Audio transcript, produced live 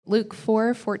Luke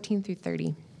 4:14 through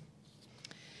 30.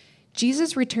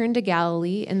 Jesus returned to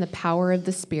Galilee in the power of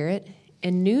the Spirit,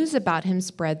 and news about him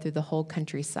spread through the whole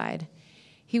countryside.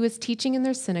 He was teaching in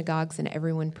their synagogues, and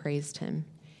everyone praised him.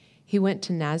 He went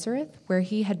to Nazareth, where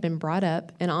he had been brought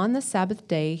up, and on the Sabbath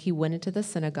day he went into the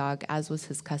synagogue, as was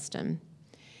his custom.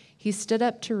 He stood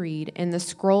up to read, and the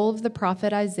scroll of the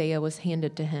prophet Isaiah was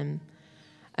handed to him.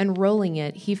 Unrolling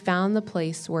it, he found the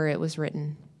place where it was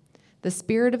written, "The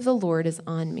Spirit of the Lord is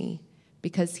on me,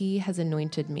 because he has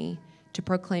anointed me to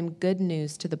proclaim good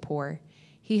news to the poor.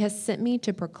 He has sent me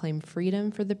to proclaim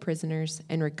freedom for the prisoners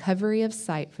and recovery of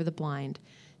sight for the blind,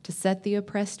 to set the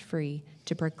oppressed free,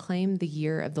 to proclaim the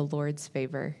year of the Lord's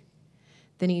favor."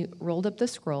 Then he rolled up the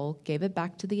scroll, gave it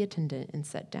back to the attendant, and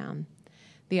sat down.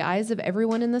 The eyes of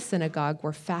everyone in the synagogue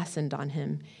were fastened on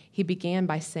him. He began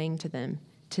by saying to them,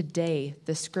 "Today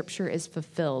the scripture is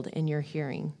fulfilled in your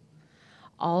hearing."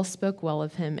 All spoke well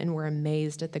of him and were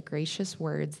amazed at the gracious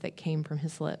words that came from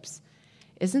his lips.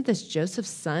 "Isn't this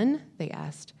Joseph's son?" they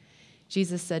asked.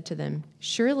 Jesus said to them,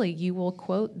 "Surely you will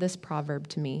quote this proverb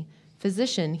to me,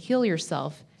 'Physician, heal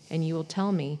yourself,' and you will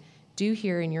tell me, 'Do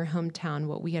here in your hometown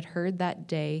what we had heard that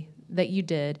day that you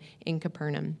did in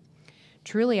Capernaum.'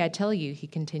 Truly I tell you," he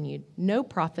continued, "no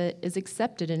prophet is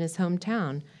accepted in his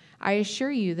hometown. I assure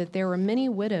you that there were many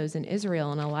widows in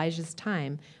Israel in Elijah's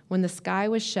time, when the sky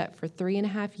was shut for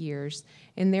 3.5 years,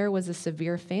 and there was a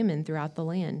severe famine throughout the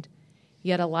land.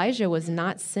 Yet Elijah was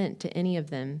not sent to any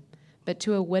of them, but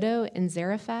to a widow in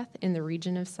Zarephath in the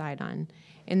region of Sidon.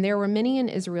 And there were many in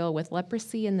Israel with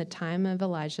leprosy in the time of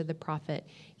Elijah the prophet,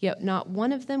 yet not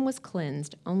one of them was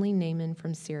cleansed, only Naaman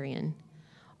from Syrian."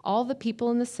 All the people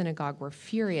in the synagogue were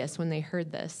furious when they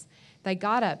heard this. They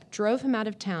got up, drove him out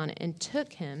of town, and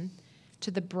took him to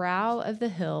the brow of the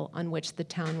hill on which the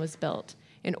town was built,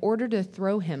 in order to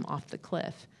throw him off the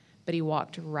cliff. But he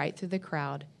walked right through the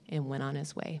crowd and went on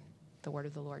his way. The word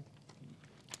of the Lord.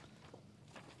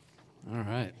 All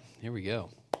right, here we go.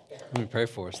 Let me pray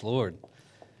for us. Lord,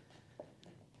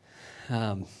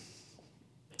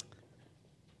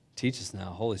 teach us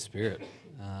now, Holy Spirit.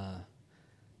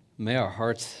 May our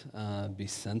hearts be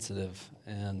sensitive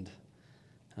and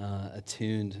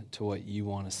attuned to what you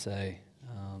want to say.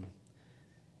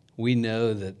 We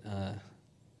know that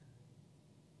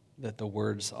the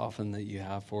words often that you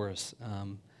have for us,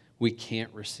 we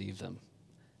can't receive them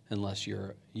unless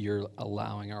you're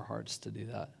allowing our hearts to do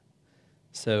that.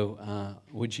 So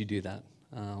would you do that,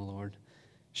 Lord?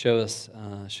 Show us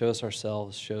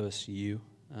ourselves, show us you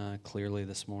clearly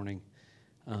this morning,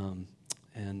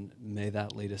 and may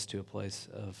that lead us to a place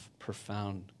of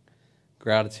profound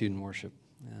gratitude and worship.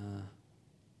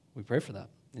 We pray for that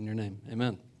in your name.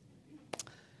 Amen.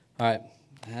 All right,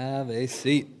 have a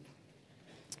seat.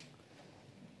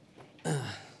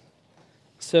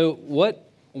 So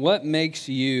what makes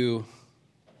you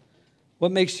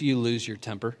lose your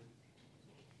temper?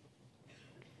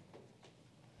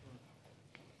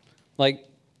 Like,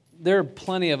 there are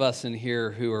plenty of us in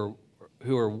here who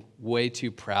are way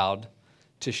too proud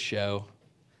to show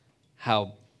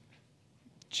how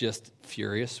just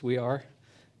furious we are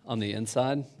on the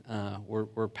inside.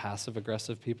 We're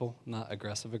passive-aggressive people, not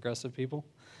aggressive-aggressive people.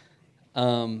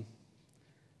 But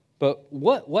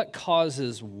what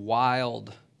causes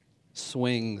wild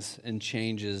swings and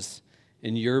changes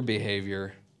in your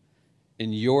behavior,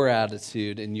 in your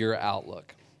attitude, in your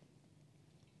outlook?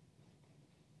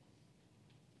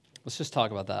 Let's just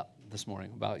talk about that this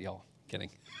morning, about y'all. Kidding.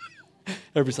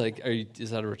 Everybody's like, is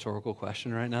that a rhetorical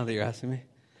question right now that you're asking me?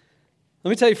 Let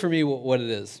me tell you for me what it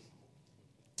is.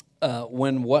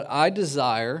 When what I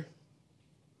desire,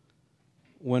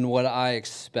 when what I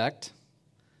expect,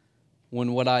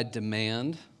 when what I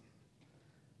demand,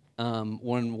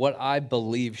 when what I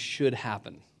believe should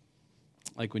happen,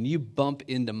 like when you bump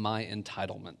into my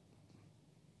entitlement,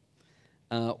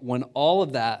 when all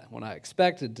of that, when I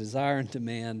expect, desire, and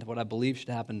demand, what I believe should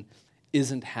happen,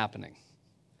 isn't happening,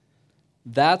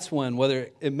 that's when,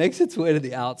 whether it makes its way to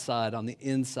the outside, on the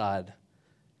inside,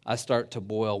 I start to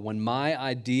boil. When my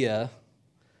idea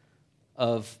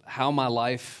of how my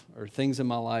life or things in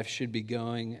my life should be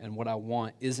going and what I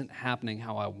want isn't happening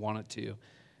how I want it to.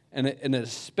 And it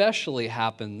especially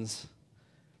happens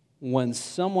when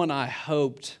someone I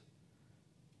hoped,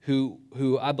 who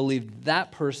I believe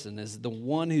that person is the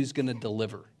one who's going to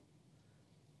deliver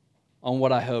on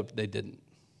what I hoped, they didn't.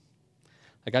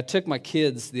 Like, I took my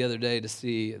kids the other day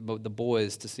the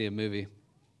boys to see a movie.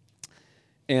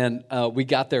 And we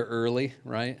got there early,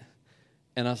 right?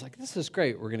 And I was like, this is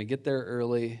great. We're going to get there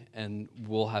early, and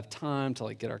we'll have time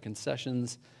to get our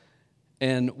concessions.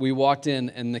 And we walked in,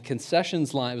 and the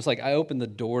concessions line, it was like I opened the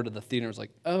door to the theater. I was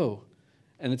like, oh.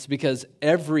 And it's because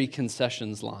every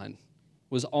concessions line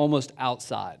was almost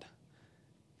outside.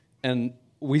 And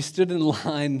we stood in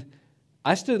line.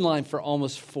 I stood in line for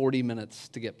almost 40 minutes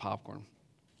to get popcorn.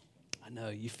 I know,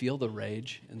 you feel the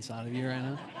rage inside of you right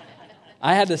now?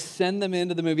 I had to send them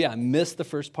into the movie. I missed the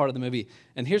first part of the movie.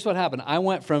 And here's what happened. I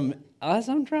went from, as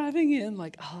I'm driving in,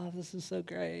 like, oh, this is so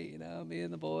great, me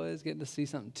and the boys getting to see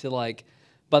something, to like,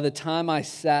 by the time I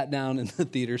sat down in the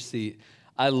theater seat,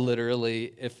 I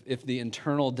literally, if the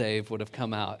internal Dave would have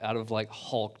come out, I'd have like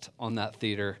hulked on that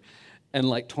theater and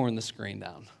like torn the screen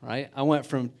down, right? I went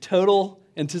from total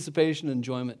anticipation and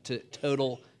enjoyment to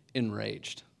total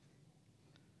enraged.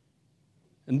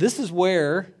 And this is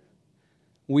where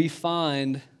we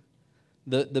find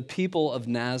the people of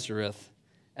Nazareth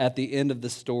at the end of the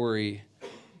story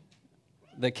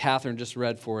that Catherine just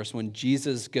read for us when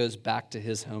Jesus goes back to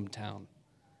his hometown.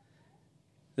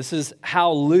 This is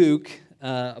how Luke,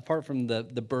 apart from the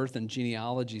birth and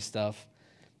genealogy stuff,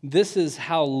 this is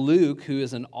how Luke, who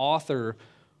is an author,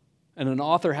 and an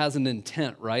author has an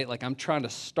intent, right? Like, I'm trying to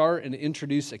start and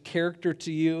introduce a character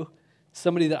to you,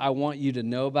 somebody that I want you to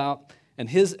know about. And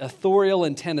his authorial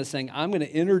intent is saying, I'm going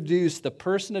to introduce the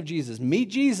person of Jesus. Meet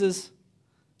Jesus. I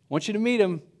want you to meet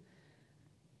him.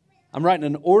 I'm writing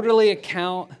an orderly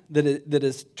account that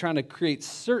is trying to create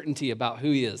certainty about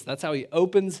who he is. That's how he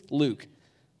opens Luke.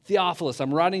 Theophilus,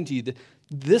 I'm writing to you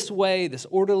this way, this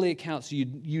orderly account, so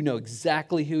you know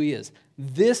exactly who he is.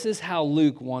 This is how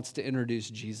Luke wants to introduce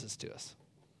Jesus to us.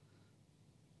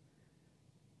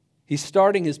 He's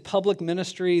starting his public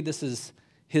ministry. This is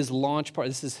his launch part.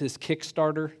 This is his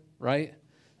Kickstarter, right?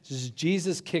 This is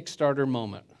Jesus' Kickstarter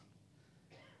moment.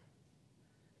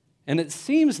 And it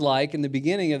seems like in the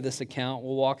beginning of this account,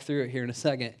 we'll walk through it here in a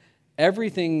second,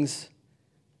 everything's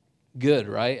good,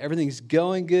 right? Everything's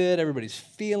going good. Everybody's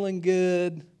feeling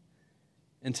good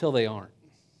until they aren't.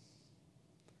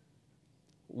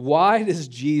 Why does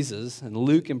Jesus, and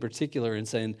Luke in particular, in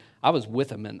saying, I was with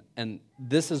him, and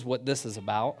this is what this is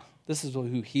about. This is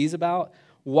who he's about.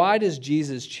 Why does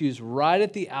Jesus choose right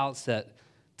at the outset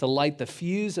to light the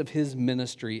fuse of his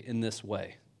ministry in this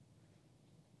way?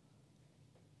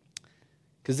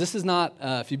 Because this is not,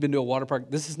 if you've been to a water park,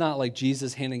 this is not like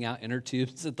Jesus handing out inner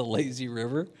tubes at the lazy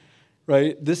river,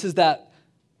 right? This is that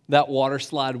water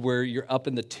slide where you're up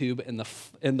in the tube and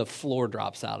the floor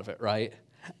drops out of it, right?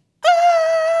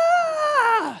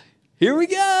 Ah! Here we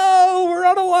go. We're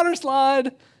on a water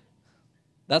slide.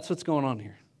 That's what's going on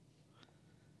here.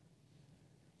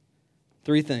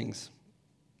 3 things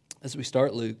as we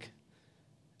start Luke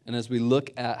and as we look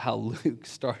at how Luke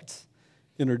starts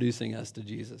introducing us to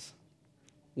Jesus.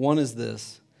 One is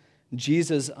this: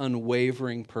 Jesus'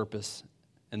 unwavering purpose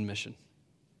and mission.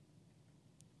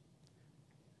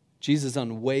 Jesus'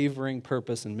 unwavering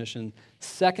purpose and mission.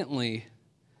 Secondly,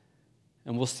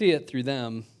 and we'll see it through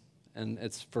them, and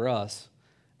it's for us,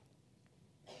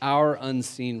 our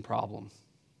unseen problem.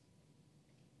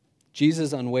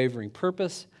 Jesus' unwavering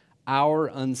purpose, our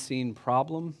unseen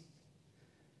problem,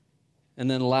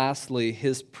 and then lastly,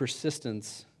 his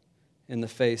persistence in the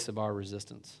face of our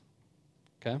resistance.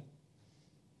 Okay?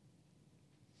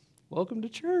 Welcome to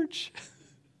church.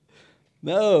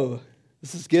 No,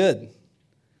 this is good.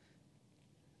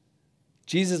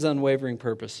 Jesus' unwavering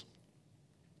purpose.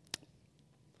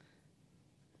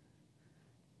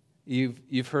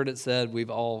 You've heard it said, we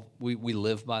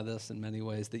live by this in many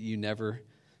ways, that you never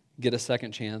get a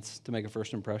second chance to make a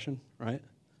first impression, right?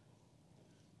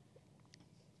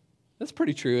 That's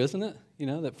pretty true, isn't it?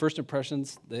 That first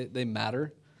impressions, they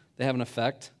matter. They have an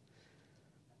effect.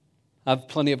 I have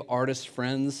plenty of artist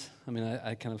friends.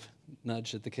 I kind of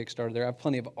nudged at the Kickstarter there. I have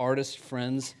plenty of artist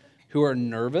friends who are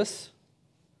nervous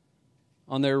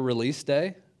on their release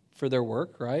day for their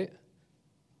work, right?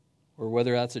 Or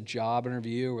whether that's a job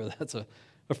interview, or that's a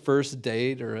first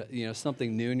date, or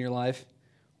something new in your life.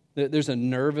 There's a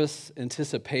nervous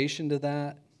anticipation to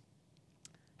that.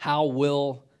 How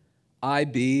will I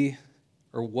be,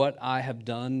 or what I have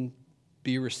done,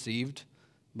 be received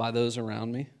by those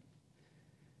around me?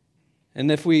 And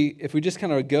if we just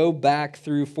kind of go back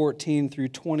through 14 through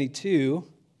 22,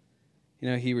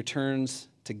 he returns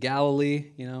to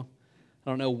Galilee. I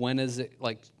don't know, when is it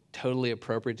like totally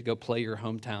appropriate to go play your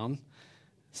hometown?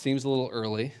 Seems a little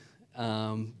early,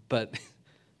 but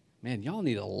man, y'all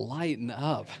need to lighten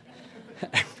up.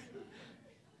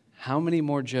 How many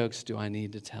more jokes do I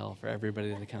need to tell for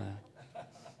everybody to kind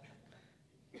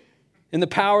of... In the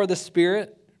power of the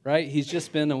Spirit, right? He's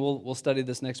just been, and we'll study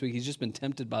this next week, he's just been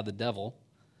tempted by the devil,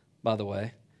 by the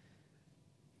way.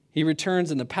 He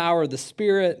returns in the power of the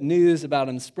Spirit. News about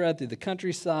him spread through the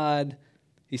countryside.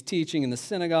 He's teaching in the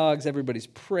synagogues. Everybody's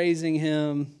praising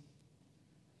him.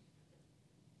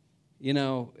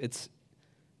 it's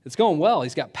going well.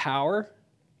 He's got power.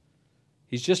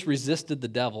 He's just resisted the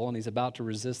devil, and he's about to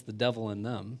resist the devil in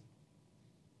them.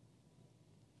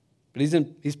 But he's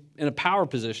in a power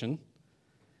position.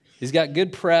 He's got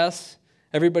good press.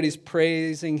 Everybody's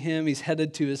praising him. He's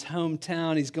headed to his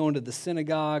hometown. He's going to the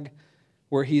synagogue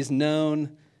where he's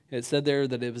known. It said there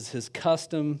that it was his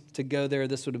custom to go there.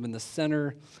 This would have been the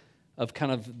center of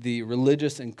kind of the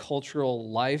religious and cultural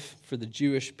life for the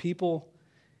Jewish people.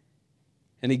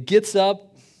 And he gets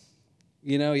up,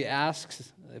 he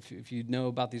asks, if you know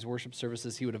about these worship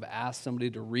services, he would have asked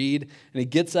somebody to read. And he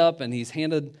gets up and he's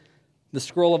handed the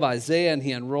scroll of Isaiah, and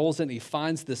he unrolls it, and he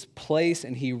finds this place,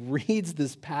 and he reads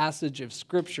this passage of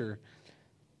Scripture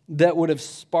that would have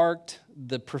sparked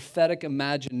the prophetic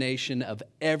imagination of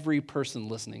every person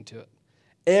listening to it.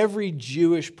 Every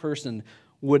Jewish person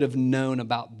would have known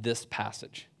about this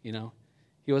passage,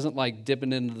 He wasn't like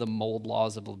dipping into the mold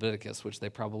laws of Leviticus, which they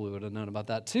probably would have known about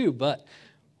that too. But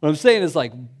what I'm saying is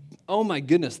like, oh my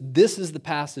goodness, this is the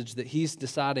passage that he's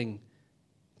deciding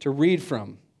to read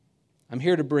from. I'm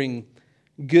here to bring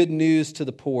good news to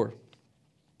the poor,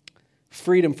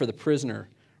 freedom for the prisoner,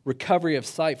 recovery of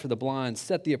sight for the blind,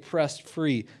 set the oppressed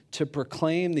free, to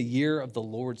proclaim the year of the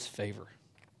Lord's favor.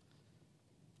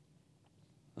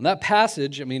 And that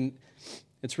passage,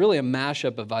 it's really a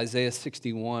mashup of Isaiah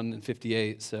 61 and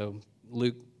 58. So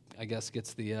Luke, I guess,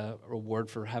 gets the reward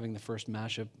for having the first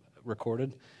mashup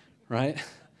recorded, right?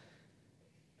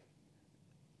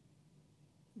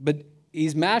 But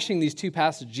he's mashing these two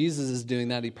passages. Jesus is doing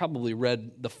that. He probably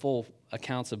read the full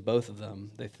accounts of both of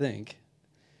them, they think.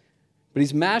 But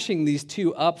he's mashing these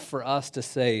two up for us to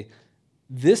say,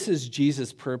 this is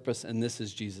Jesus' purpose and this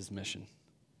is Jesus' mission.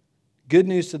 Good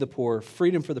news to the poor,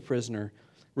 freedom for the prisoner,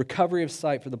 recovery of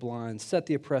sight for the blind, set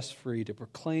the oppressed free, to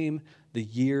proclaim the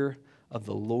year of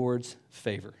the Lord's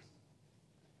favor.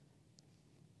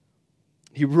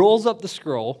 He rolls up the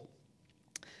scroll,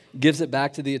 gives it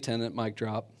back to the attendant, mic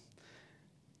drop,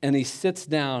 and he sits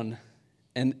down,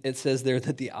 and it says there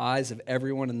that the eyes of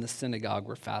everyone in the synagogue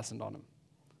were fastened on him.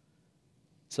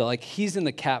 So like he's in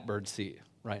the catbird seat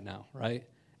right now, right?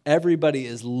 Everybody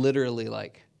is literally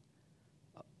like,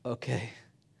 okay,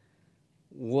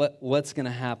 what's going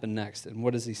to happen next? And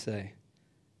what does he say?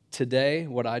 Today,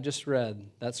 what I just read,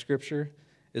 that scripture,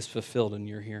 is fulfilled in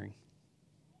your hearing.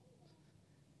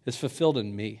 It's fulfilled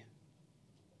in me.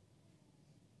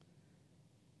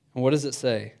 And what does it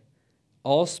say?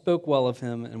 All spoke well of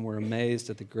him and were amazed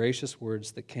at the gracious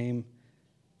words that came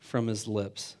from his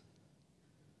lips.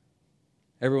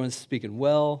 Everyone's speaking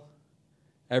well.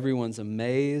 Everyone's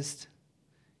amazed.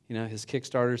 His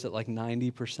Kickstarter's at like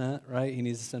 90%, right? He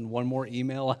needs to send one more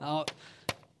email out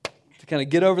to kind of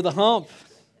get over the hump.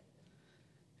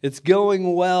 It's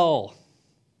going well.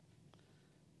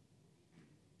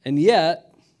 And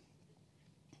yet,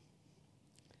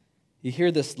 you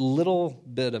hear this little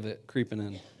bit of it creeping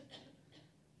in.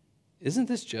 Isn't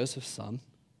this Joseph's son?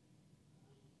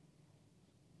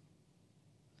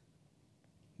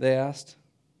 They asked.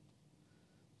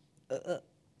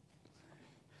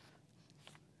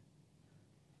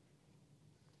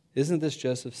 Isn't this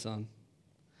Joseph's son?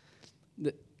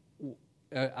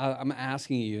 I'm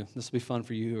asking you, this will be fun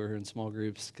for you who are in small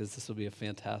groups, because this will be a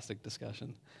fantastic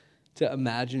discussion, to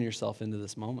imagine yourself into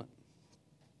this moment.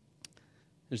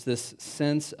 There's this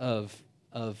sense of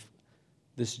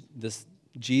this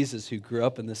Jesus who grew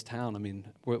up in this town.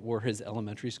 Were his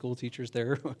elementary school teachers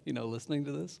there, listening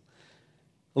to this?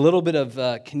 A little bit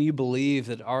of, can you believe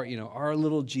that our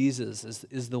little Jesus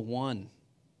is the one?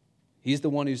 He's the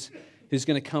one who's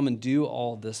going to come and do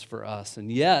all this for us.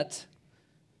 And yet,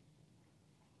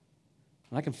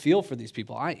 I can feel for these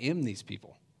people. I am these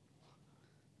people.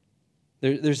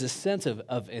 There's a sense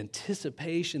of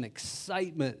anticipation,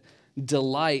 excitement,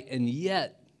 delight, and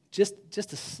yet, just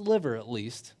a sliver at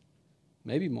least,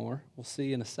 maybe more, we'll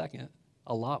see in a second,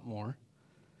 a lot more,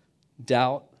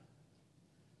 doubt,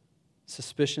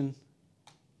 suspicion.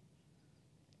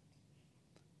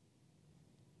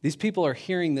 These people are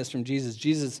hearing this from Jesus.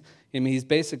 Jesus, he's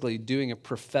basically doing a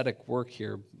prophetic work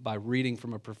here by reading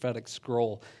from a prophetic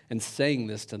scroll and saying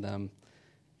this to them.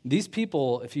 These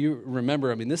people, if you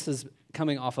remember, this is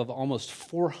coming off of almost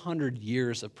 400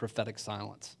 years of prophetic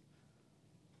silence.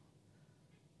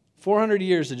 400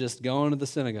 years of just going to the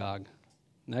synagogue.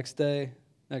 Next day,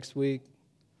 next week.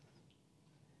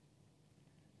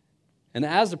 And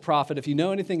as a prophet, if you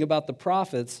know anything about the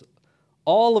prophets,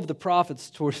 all of the prophets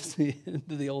towards the end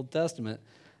of the Old Testament,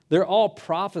 they're all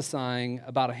prophesying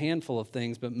about a handful of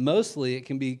things, but mostly it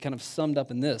can be kind of summed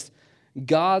up in this: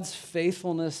 God's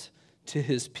faithfulness to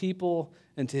his people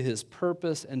and to his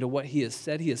purpose and to what he has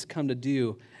said he has come to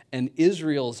do, and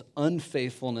Israel's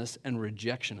unfaithfulness and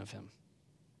rejection of him.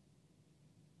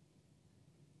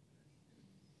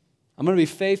 I'm going to be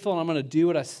faithful and I'm going to do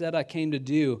what I said I came to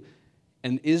do.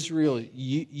 And Israel,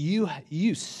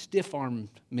 you stiff-armed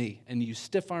me, and you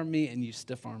stiff-armed me, and you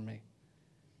stiff-armed me.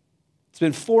 It's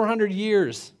been 400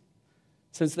 years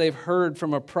since they've heard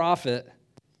from a prophet.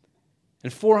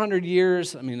 And 400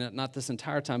 years, I mean, not this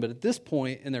entire time, but at this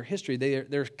point in their history,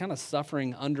 they're kind of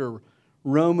suffering under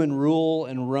Roman rule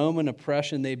and Roman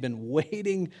oppression. They've been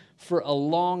waiting for a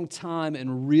long time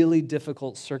in really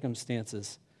difficult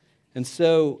circumstances. And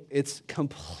so it's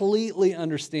completely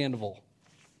understandable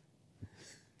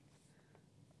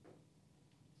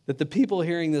that the people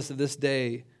hearing this of this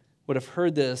day would have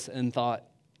heard this and thought,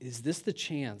 is this the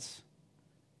chance?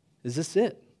 Is this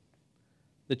it?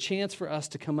 The chance for us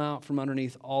to come out from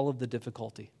underneath all of the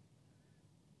difficulty.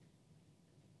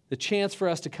 The chance for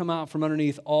us to come out from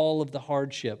underneath all of the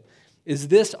hardship. Is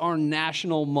this our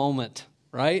national moment,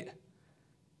 right?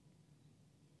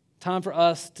 Time for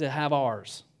us to have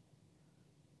ours.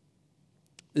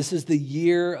 This is the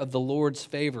year of the Lord's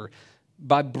favor.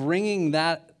 By bringing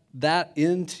that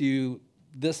into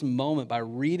this moment, by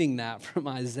reading that from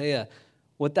Isaiah,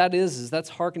 what that is that's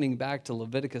hearkening back to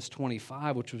Leviticus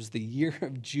 25, which was the year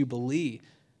of Jubilee,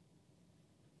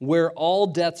 where all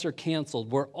debts are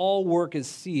canceled, where all work is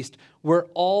ceased, where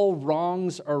all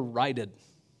wrongs are righted.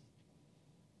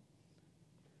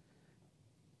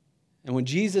 And when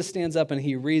Jesus stands up and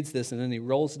he reads this, and then he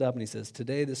rolls it up and he says,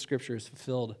 today this scripture is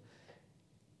fulfilled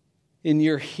in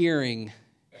your hearing,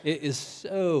 it is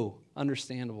so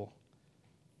understandable.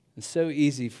 It's so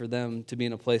easy for them to be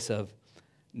in a place of,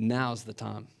 now's the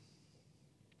time.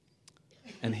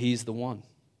 And he's the one.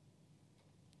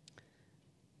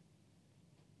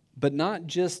 But not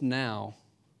just now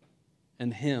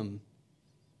and him,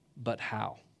 but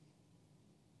how.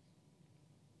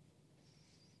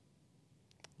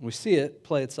 We see it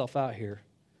play itself out here.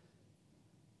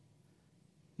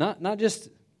 Not just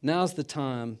now's the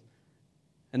time,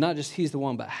 and not just he's the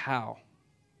one, but how.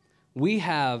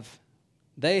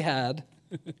 They had,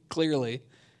 clearly,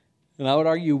 and I would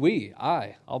argue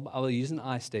I'll use an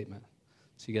I statement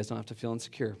so you guys don't have to feel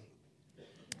insecure.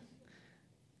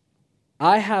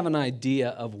 I have an idea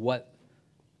of what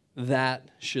that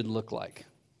should look like.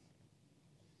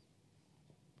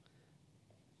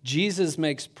 Jesus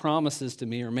makes promises to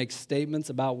me or makes statements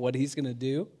about what he's going to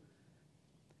do,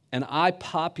 and I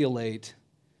populate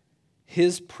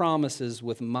his promises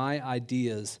with my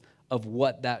ideas of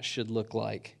what that should look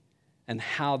like and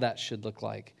how that should look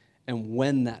like and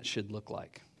when that should look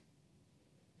like.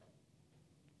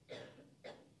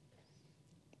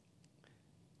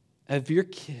 If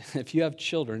you have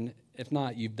children, if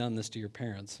not, you've done this to your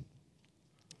parents.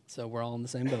 So we're all in the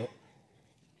same boat.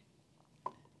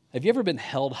 Have you ever been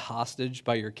held hostage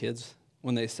by your kids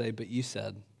when they say, but you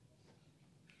said?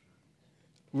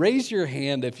 Raise your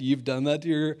hand if you've done that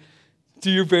to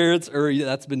your parents or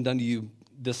that's been done to you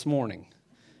this morning.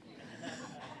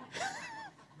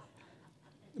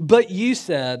 But you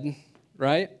said,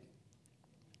 right?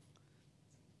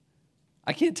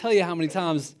 I can't tell you how many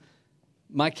times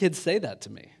my kids say that to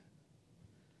me.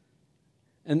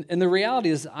 And the reality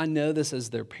is, I know this as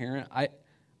their parent.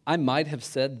 I might have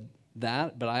said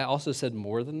that, but I also said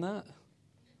more than that.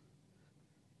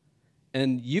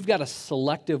 And you've got a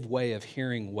selective way of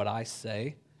hearing what I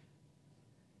say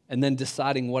and then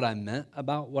deciding what I meant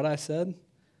about what I said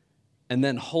and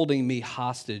then holding me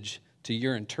hostage to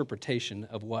your interpretation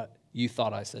of what you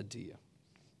thought I said to you.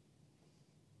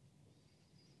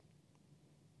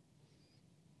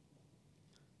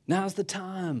 Now's the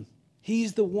time.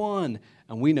 He's the one.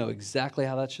 And we know exactly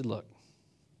how that should look.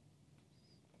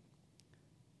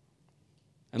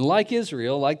 And like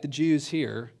Israel, like the Jews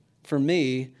here, for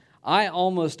me, I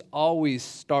almost always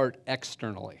start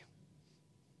externally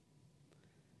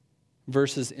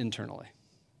versus internally.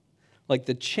 Like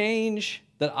the change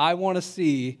that I want to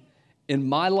see in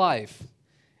my life,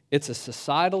 it's a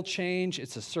societal change,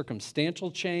 it's a circumstantial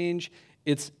change,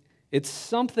 it's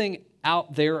something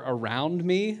out there around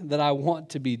me that I want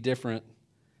to be different,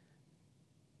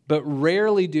 but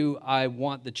rarely do I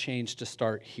want the change to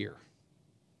start here,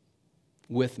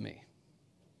 with me,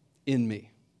 in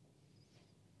me.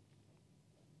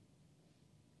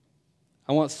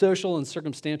 I want social and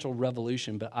circumstantial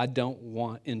revolution, but I don't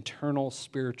want internal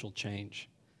spiritual change.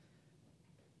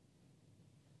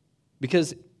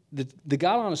 Because the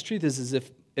God-honest truth is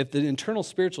if the internal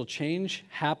spiritual change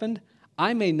happened,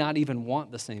 I may not even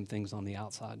want the same things on the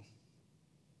outside.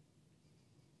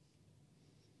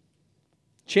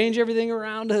 Change everything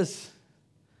around us.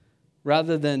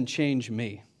 rather than change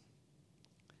me.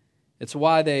 It's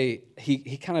why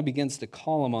he kind of begins to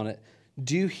call them on it.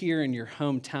 Do here in your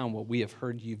hometown what we have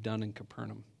heard you've done in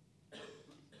Capernaum.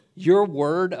 Your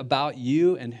word about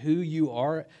you and who you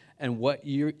are and what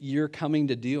you're coming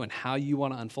to do and how you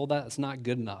want to unfold that, it's not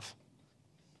good enough.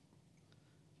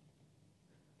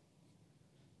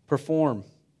 Perform.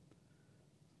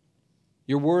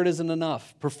 Your word isn't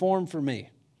enough. Perform for me.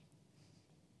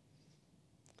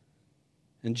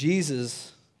 And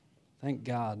Jesus, thank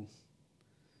God,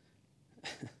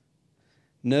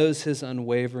 knows his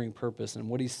unwavering purpose. And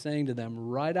what he's saying to them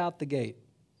right out the gate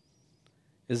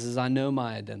is I know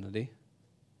my identity.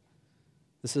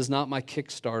 This is not my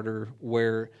Kickstarter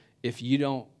where if you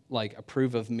don't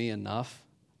approve of me enough,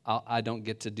 I don't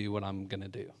get to do what I'm going to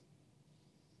do.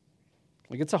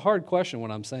 It's a hard question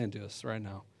what I'm saying to us right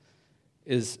now.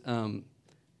 Is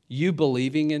you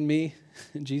believing in me,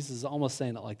 Jesus is almost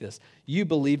saying it like this, you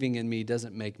believing in me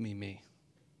doesn't make me me.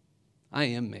 I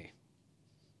am me.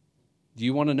 Do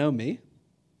you want to know me?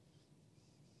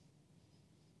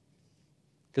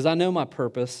 Because I know my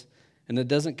purpose, and it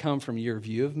doesn't come from your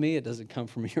view of me. It doesn't come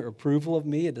from your approval of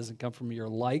me. It doesn't come from your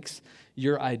likes,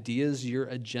 your ideas, your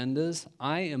agendas.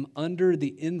 I am under the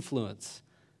influence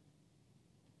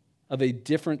of a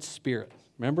different spirit.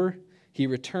 Remember? He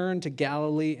returned to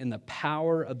Galilee in the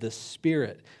power of the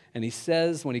Spirit. And he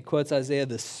says, when he quotes Isaiah,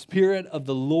 the Spirit of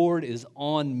the Lord is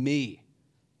on me.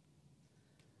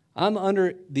 I'm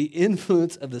under the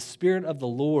influence of the Spirit of the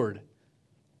Lord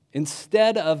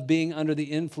instead of being under the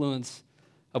influence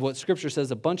of what Scripture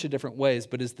says a bunch of different ways,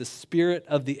 but is the spirit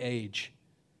of the age.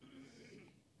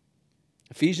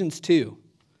 Ephesians 2.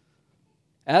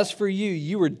 As for you,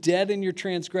 you were dead in your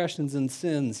transgressions and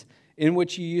sins, in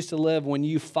which you used to live when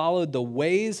you followed the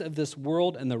ways of this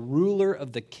world and the ruler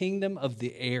of the kingdom of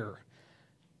the air,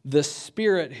 the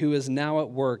spirit who is now at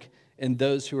work in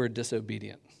those who are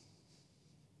disobedient.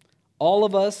 All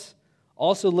of us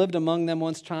also lived among them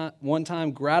one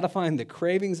time, gratifying the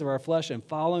cravings of our flesh and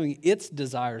following its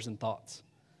desires and thoughts.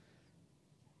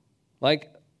 Like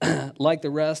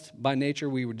the rest, by nature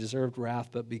we were deserved wrath,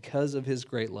 but because of his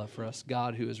great love for us,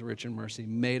 God, who is rich in mercy,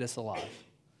 made us alive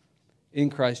in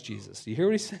Christ Jesus. Do you hear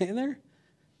what he's saying there?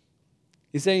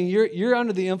 He's saying you're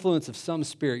under the influence of some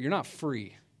spirit. You're not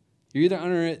free. You're either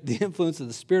under the influence of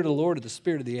the Spirit of the Lord or the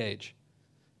spirit of the age.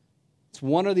 It's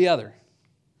one or the other.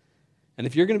 And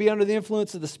if you're going to be under the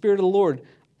influence of the Spirit of the Lord,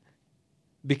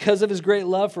 because of his great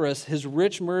love for us, his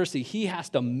rich mercy, he has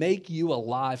to make you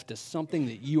alive to something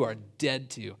that you are dead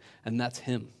to, and that's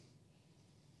him.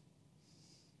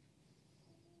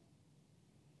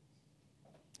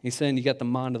 He's saying you got the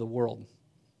mind of the world.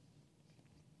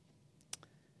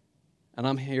 And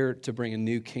I'm here to bring a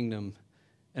new kingdom.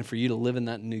 And for you to live in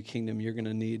that new kingdom, you're going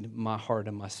to need my heart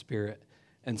and my spirit.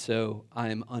 And so I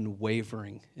am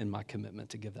unwavering in my commitment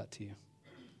to give that to you.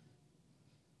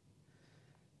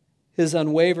 His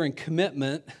unwavering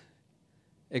commitment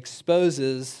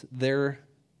exposes their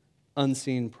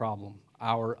unseen problem,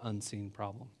 our unseen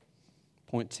problem.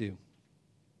 Point 2.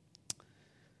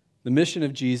 The mission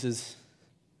of Jesus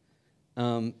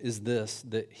is this,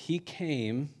 that he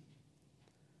came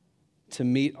to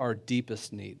meet our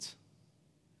deepest needs,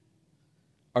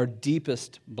 our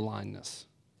deepest blindness,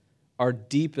 our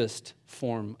deepest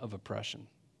form of oppression,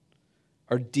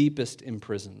 our deepest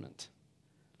imprisonment.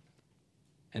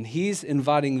 And he's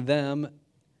inviting them,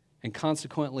 and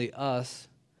consequently us,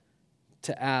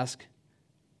 to ask,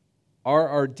 are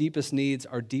our deepest needs,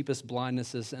 our deepest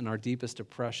blindnesses, and our deepest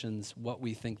oppressions what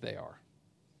we think they are?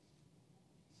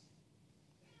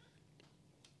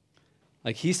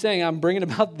 He's saying, I'm bringing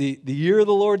about the year of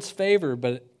the Lord's favor,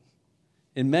 but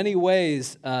in many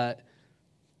ways,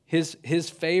 his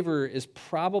favor is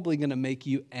probably going to make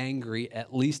you angry,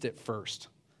 at least at first.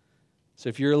 So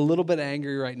if you're a little bit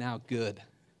angry right now, good.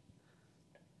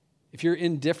 If you're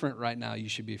indifferent right now, you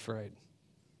should be afraid.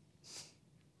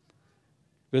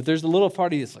 But if there's a little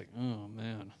part of you that's like, oh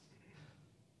man,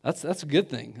 that's a good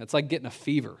thing. That's like getting a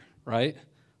fever, right?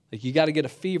 You got to get a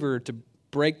fever to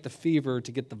break the fever to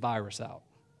get the virus out.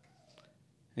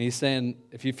 And he's saying,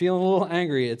 if you're feeling a little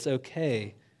angry, it's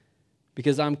okay.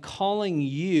 Because I'm calling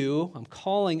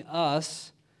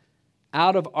us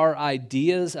out of our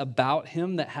ideas about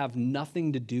him that have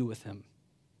nothing to do with him.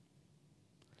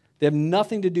 They have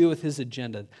nothing to do with his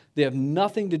agenda. They have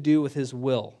nothing to do with his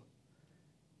will.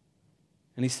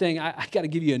 And he's saying, I got to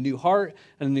give you a new heart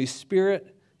and a new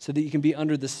spirit so that you can be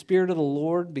under the Spirit of the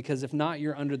Lord, because if not,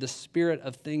 you're under the spirit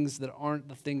of things that aren't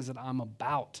the things that I'm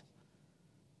about.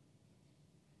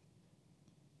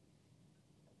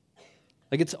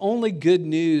 It's only good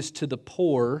news to the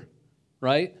poor,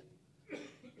 right?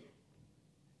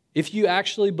 if you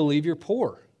actually believe you're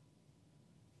poor.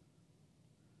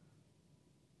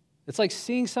 It's like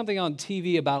seeing something on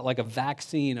TV about like a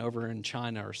vaccine over in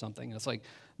China or something. It's like,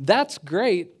 that's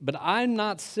great, but I'm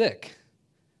not sick.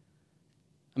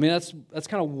 I mean, that's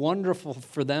kind of wonderful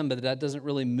for them, but that doesn't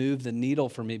really move the needle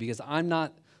for me because I'm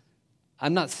not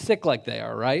sick like they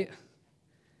are, right?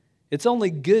 It's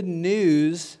only good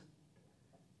news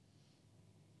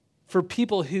for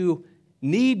people who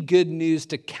need good news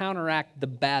to counteract the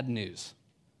bad news.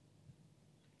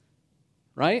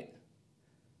 Right?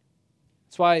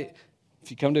 That's why if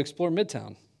you come to Explore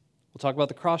Midtown, we'll talk about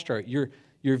the cross chart. Your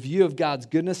view of God's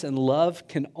goodness and love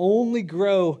can only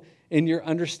grow in your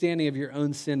understanding of your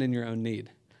own sin and your own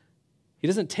need. He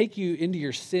doesn't take you into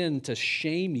your sin to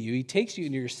shame you. He takes you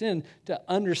into your sin to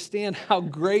understand how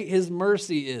great his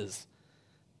mercy is,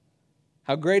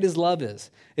 how great his love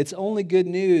is. It's only good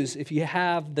news if you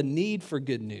have the need for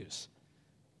good news.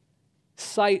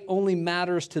 Sight only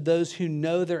matters to those who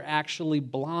know they're actually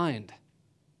blind.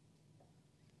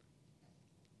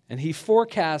 And he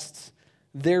forecasts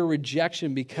their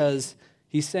rejection because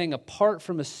he's saying apart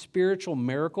from a spiritual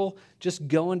miracle, just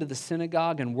going to the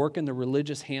synagogue and working the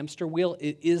religious hamster wheel,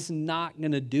 it is not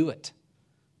going to do it.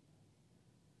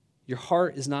 Your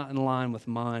heart is not in line with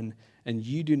mine, and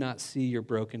you do not see your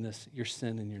brokenness, your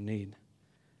sin, and your need.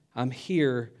 I'm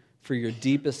here for your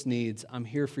deepest needs. I'm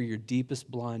here for your deepest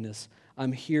blindness.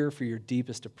 I'm here for your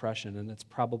deepest depression, and it's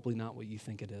probably not what you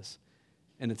think it is,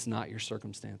 and it's not your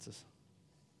circumstances.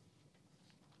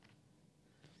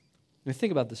 I mean,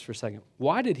 think about this for a second.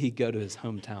 Why did he go to his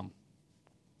hometown?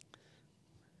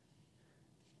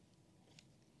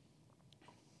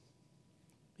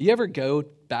 You ever go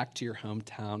back to your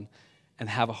hometown and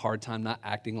have a hard time not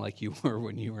acting like you were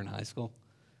when you were in high school?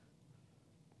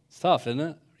 It's tough, isn't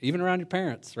it? Even around your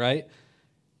parents, right?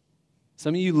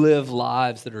 Some of you live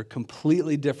lives that are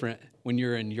completely different when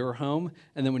you're in your home,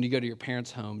 and then when you go to your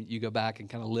parents' home, you go back and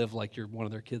kind of live like you're one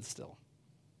of their kids still,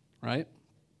 right?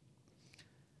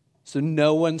 So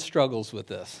no one struggles with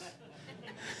this.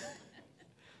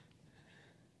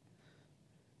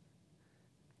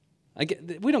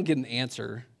 We don't get an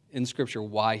answer in Scripture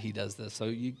why he does this, so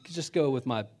you just go with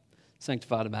my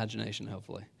sanctified imagination,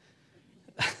 hopefully.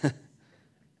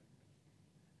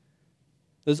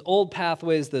 Those old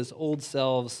pathways, those old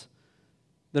selves,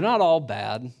 they're not all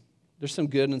bad. There's some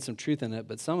good and some truth in it,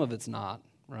 but some of it's not,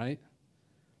 right?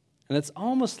 And it's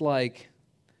almost like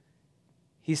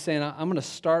he's saying, I'm going to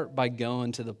start by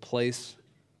going to the place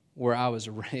where I was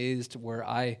raised, where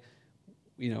I,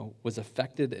 was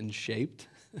affected and shaped.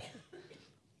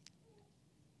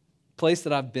 Place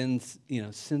that I've been,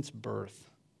 since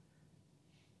birth.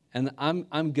 And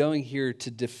I'm going here to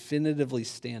definitively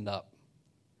stand up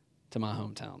to my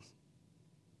hometown.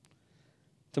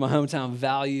 To my hometown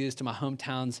values, to my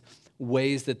hometown's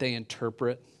ways that they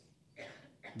interpret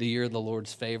the year of the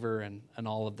Lord's favor and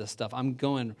all of this stuff. I'm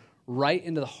going right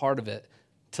into the heart of it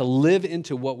to live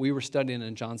into what we were studying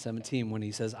in John 17 when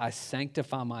he says, I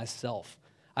sanctify myself.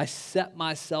 I set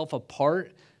myself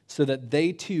apart so that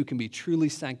they too can be truly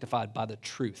sanctified by the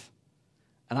truth.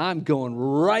 And I'm going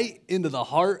right into the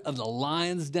heart of the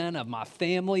lion's den of my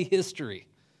family history.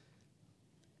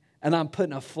 And I'm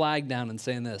putting a flag down and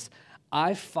saying this,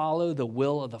 I follow the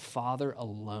will of the Father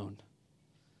alone.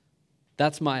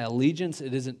 That's my allegiance.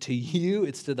 It isn't to you,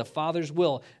 it's to the Father's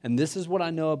will. And this is what I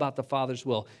know about the Father's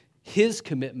will. His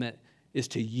commitment is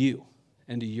to you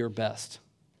and to your best.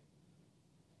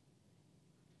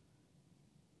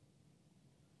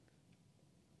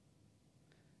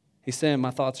 He's saying, my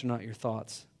thoughts are not your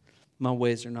thoughts. My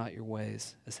ways are not your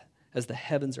ways. As the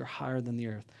heavens are higher than the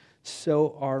earth,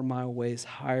 so are my ways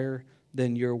higher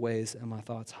than your ways and my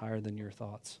thoughts higher than your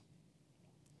thoughts.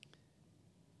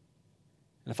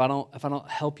 And if I don't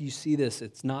help you see this,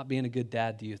 it's not being a good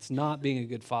dad to you. It's not being a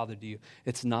good father to you.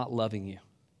 It's not loving you.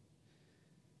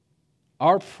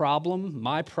 Our problem,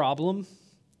 my problem,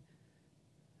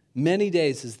 many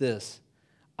days is this.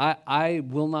 I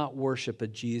will not worship a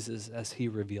Jesus as he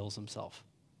reveals himself.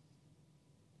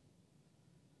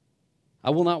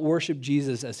 I will not worship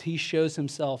Jesus as he shows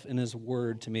himself in his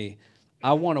word to me.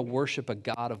 I want to worship a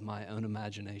God of my own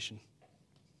imagination.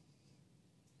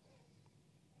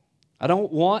 I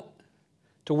don't want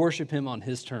to worship him on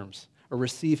his terms or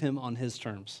receive him on his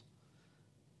terms.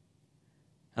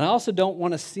 And I also don't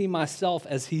want to see myself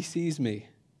as he sees me.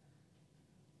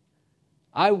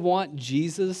 I want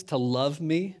Jesus to love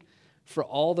me for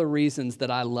all the reasons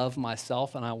that I love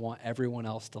myself, and I want everyone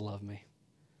else to love me.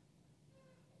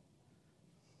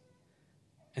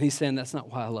 And he's saying, that's not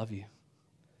why I love you.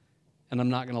 And I'm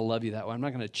not going to love you that way. I'm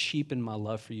not going to cheapen my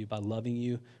love for you by loving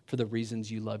you for the reasons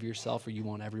you love yourself or you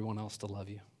want everyone else to love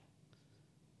you.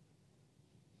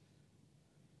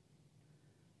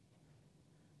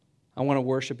 I want to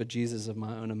worship a Jesus of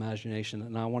my own imagination,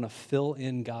 and I want to fill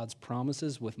in God's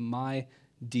promises with my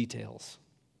details,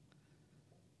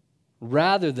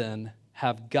 rather than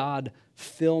have God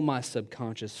fill my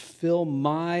subconscious, fill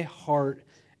my heart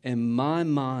and my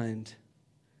mind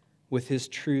with his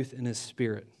truth and his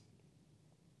spirit.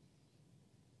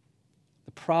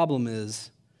 The problem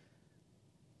is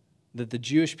that the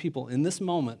Jewish people in this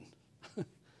moment,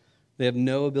 they have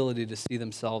no ability to see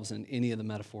themselves in any of the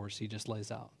metaphors he just lays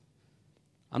out.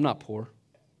 I'm not poor.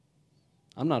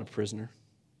 I'm not a prisoner.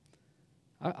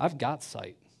 I've got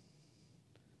sight.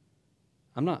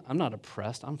 I'm not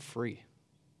oppressed. I'm free.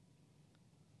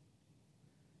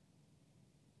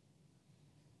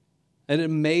 And it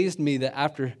amazed me that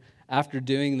after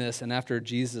doing this and after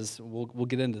Jesus, we'll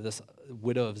get into this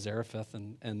widow of Zarephath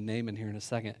and Naaman here in a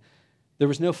second, there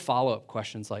was no follow-up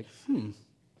questions like,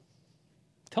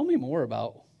 tell me more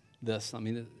about this. I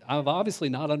mean, I'm obviously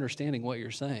not understanding what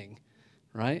you're saying,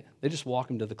 right? They just walk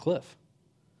him to the cliff.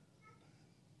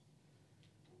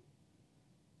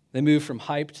 They move from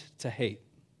hyped to hate.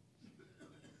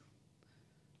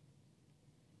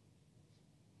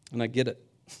 And I get it.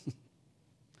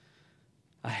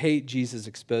 I hate Jesus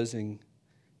exposing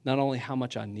not only how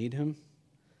much I need him,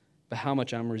 but how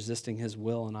much I'm resisting his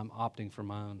will and I'm opting for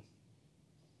my own.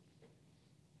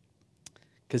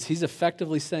 Because he's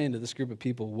effectively saying to this group of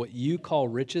people, what you call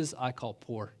riches, I call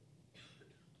poor.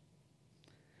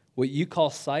 What you call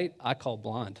sight, I call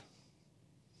blind.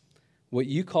 What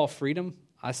you call freedom,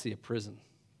 I see a prison.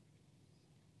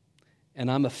 And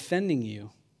I'm offending you.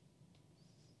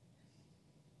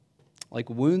 Like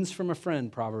wounds from a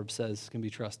friend, Proverbs says, can be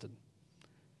trusted.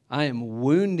 I am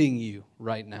wounding you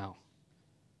right now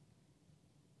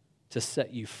to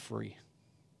set you free.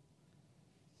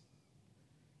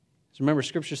 So remember,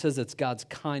 Scripture says it's God's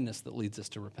kindness that leads us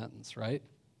to repentance, right?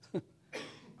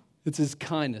 It's his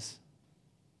kindness.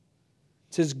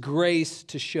 It's his grace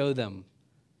to show them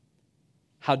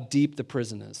how deep the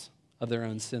prison is of their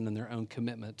own sin and their own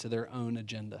commitment to their own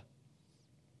agenda.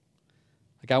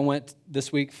 Like I went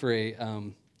this week for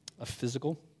a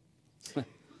physical.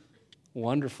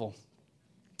 Wonderful.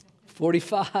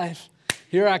 45.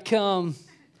 Here I come.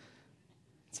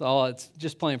 It's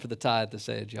just playing for the tie at this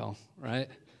age, y'all, right?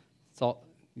 It's all,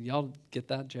 y'all get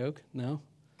that joke? No?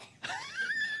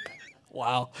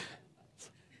 Wow.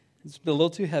 It's been a little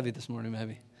too heavy this morning,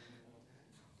 maybe.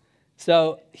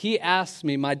 So he asks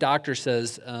me, my doctor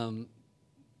says,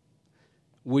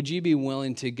 would you be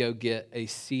willing to go get a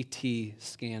CT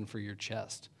scan for your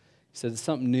chest? He said, it's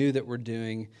something new that we're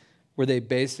doing where they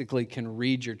basically can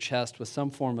read your chest with some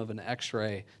form of an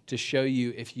x-ray to show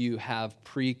you if you have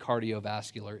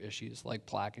pre-cardiovascular issues like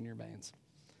plaque in your veins.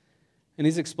 And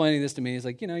he's explaining this to me. He's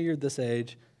like, you're this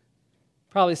age.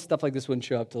 Probably stuff like this wouldn't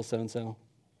show up till so-and-so.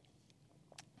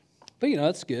 But,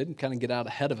 it's good. Kind of get out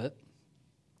ahead of it.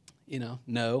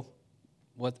 Know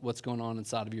what's going on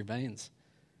inside of your veins.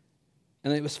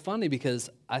 And it was funny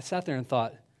because I sat there and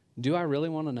thought, do I really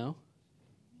want to know?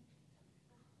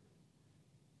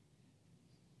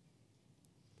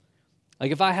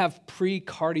 Like if I have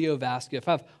pre-cardiovascular, if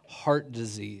I have heart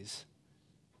disease,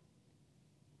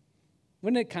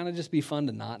 wouldn't it kind of just be fun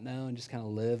to not know and just kind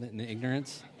of live in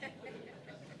ignorance?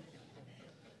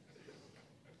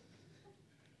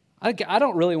 I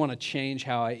don't really want to change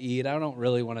how I eat. I don't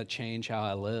really want to change how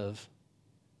I live.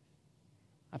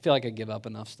 I feel like I give up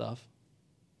enough stuff.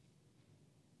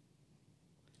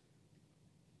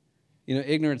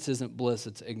 Ignorance isn't bliss,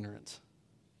 it's ignorance.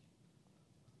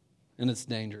 And it's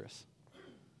dangerous.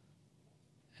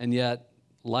 And yet,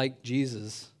 like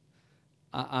Jesus,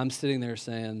 I'm sitting there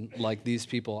saying, like these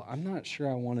people, I'm not sure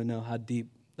I want to know how deep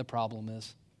the problem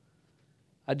is.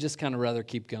 I'd just kind of rather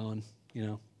keep going,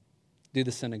 do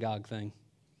the synagogue thing.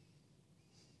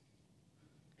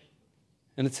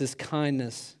 And it's his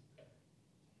kindness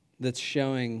that's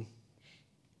showing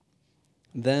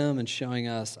them and showing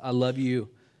us, I love you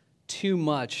too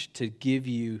much to give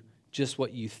you just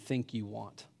what you think you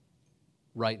want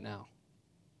right now.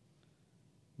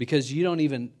 Because you don't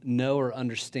even know or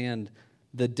understand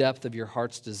the depth of your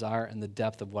heart's desire and the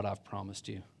depth of what I've promised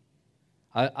you.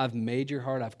 I've made your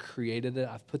heart, I've created it,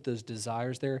 I've put those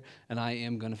desires there, and I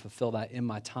am going to fulfill that in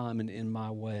my time and in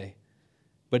my way.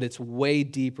 But it's way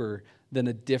deeper than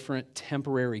a different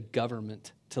temporary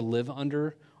government to live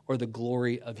under or the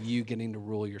glory of you getting to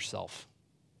rule yourself.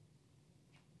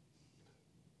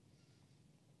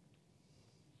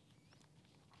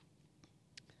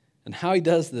 And how he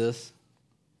does this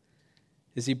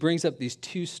is he brings up these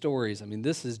two stories. I mean,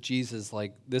 this is Jesus,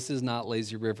 like, this is not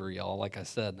lazy river, y'all, like I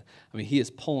said. I mean, he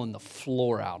is pulling the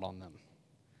floor out on them.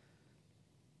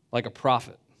 Like a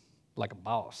prophet, like a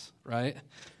boss, right?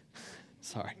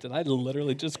 Sorry, did I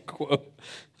literally just quote?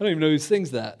 I don't even know who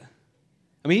sings that.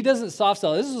 I mean, he doesn't soft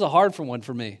sell. This is a hard one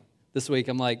for me this week.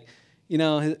 I'm like,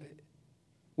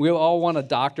 we all want a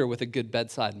doctor with a good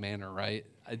bedside manner, right?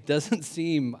 It doesn't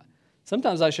seem,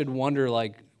 sometimes I should wonder,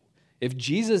 like, if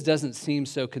Jesus doesn't seem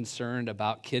so concerned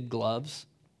about kid gloves,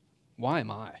 why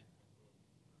am I?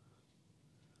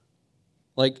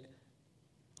 Like,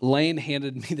 Lane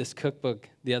handed me this cookbook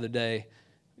the other day.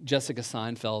 Jessica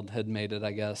Seinfeld had made it,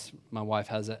 I guess. My wife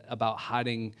has it, about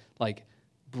hiding, like,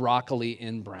 broccoli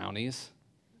in brownies.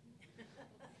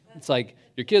 It's like,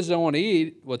 your kids don't want to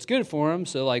eat what's good for them,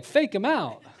 so, like, fake them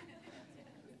out.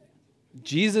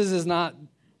 Jesus is not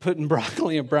putting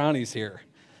broccoli in brownies here.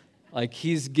 Like,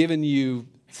 he's given you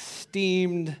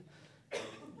steamed,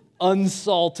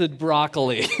 unsalted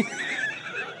broccoli.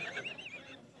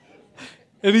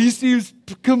 And he seems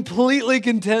completely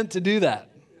content to do that.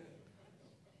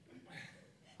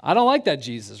 I don't like that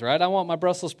Jesus, right? I want my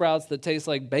Brussels sprouts that taste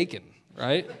like bacon,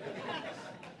 right?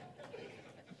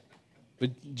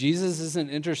 But Jesus isn't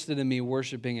interested in me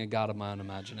worshiping a God of my own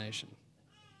imagination.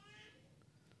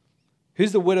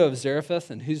 Who's the widow of Zarephath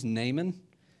and who's Naaman?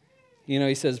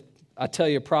 He says, I tell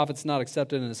you, a prophet's not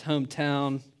accepted in his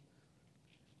hometown.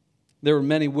 There were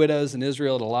many widows in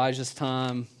Israel at Elijah's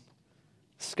time.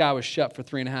 The sky was shut for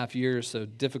 3.5 years, so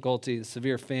difficulty,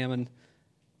 severe famine.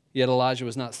 Yet Elijah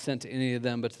was not sent to any of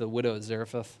them, but to the widow at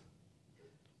Zarephath.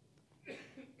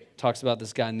 Talks about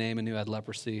this guy Naaman who had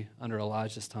leprosy under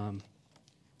Elijah's time.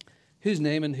 Who's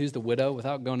Naaman? Who's the widow?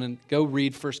 Without going in, go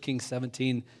read 1 Kings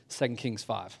 17, 2 Kings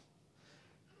 5.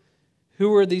 Who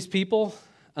were these people?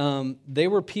 They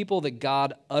were people that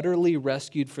God utterly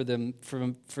rescued from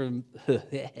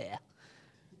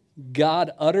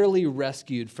God utterly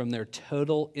rescued from their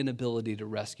total inability to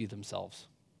rescue themselves.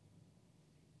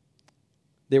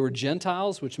 They were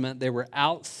Gentiles, which meant they were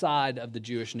outside of the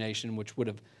Jewish nation, which would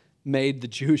have made the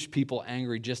Jewish people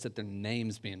angry just at their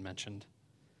names being mentioned.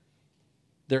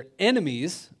 They're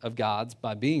enemies of God's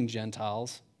by being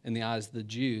Gentiles in the eyes of the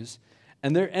Jews,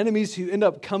 and they're enemies who end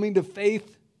up coming to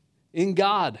faith in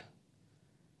God.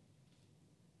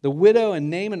 The widow and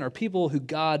Naaman are people who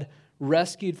God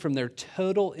rescued from their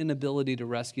total inability to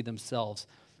rescue themselves.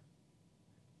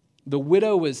 The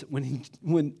widow was,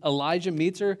 when Elijah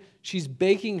meets her, she's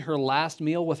baking her last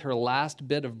meal with her last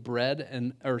bit of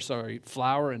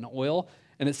flour and oil,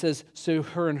 and it says, so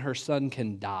her and her son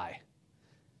can die.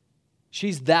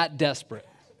 She's that desperate.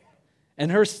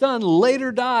 And her son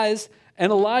later dies,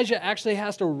 and Elijah actually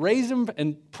has to raise him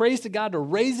and prays to God to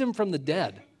raise him from the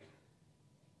dead.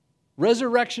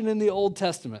 Resurrection in the Old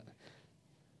Testament.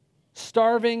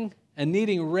 Starving and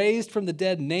needing raised from the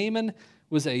dead, Naaman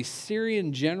was a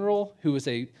Syrian general who was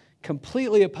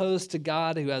completely opposed to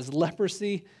God, who has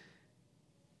leprosy.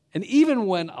 And even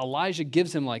when Elijah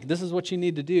gives him, like, this is what you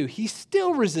need to do, he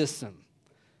still resists him.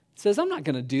 Says, I'm not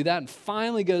going to do that, and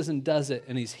finally goes and does it,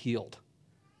 and he's healed.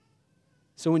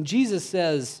 So when Jesus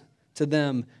says to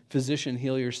them, physician,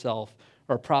 heal yourself,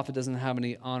 or a prophet doesn't have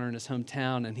any honor in his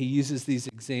hometown, and he uses these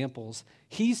examples,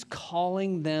 he's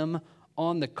calling them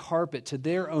on the carpet to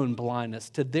their own blindness,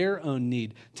 to their own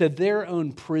need, to their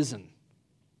own prison.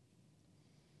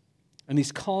 And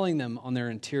he's calling them on their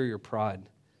interior pride.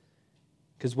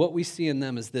 Because what we see in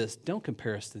them is this: don't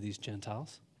compare us to these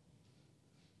Gentiles.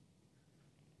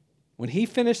 When he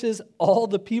finishes, all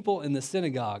the people in the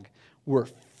synagogue were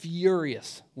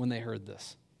furious when they heard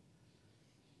this.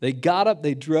 They got up,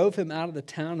 they drove him out of the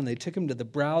town, and they took him to the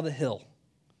brow of the hill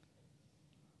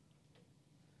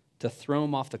to throw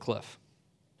him off the cliff.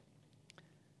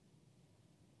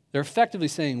 They're effectively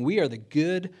saying, we are the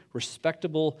good,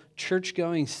 respectable,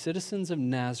 church-going citizens of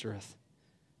Nazareth.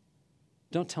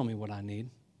 Don't tell me what I need.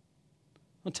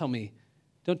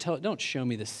 Don't show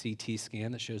me the CT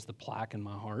scan that shows the plaque in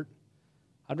my heart.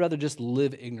 I'd rather just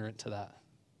live ignorant to that.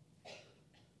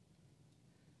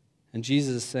 And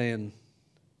Jesus is saying,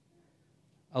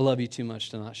 I love you too much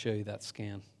to not show you that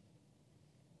scan.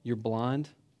 You're blind.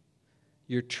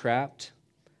 You're trapped.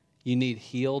 You need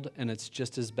healed, and it's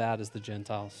just as bad as the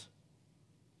Gentiles.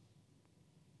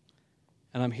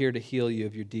 And I'm here to heal you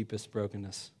of your deepest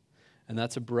brokenness. And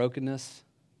that's a brokenness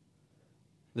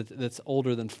that's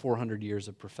older than 400 years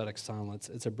of prophetic silence.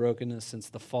 It's a brokenness since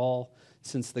the fall,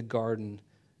 since the garden.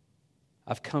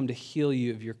 I've come to heal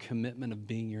you of your commitment of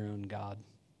being your own God.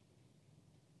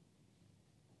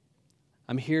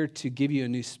 I'm here to give you a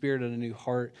new spirit and a new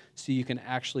heart so you can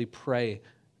actually pray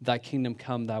thy kingdom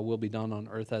come, thy will be done on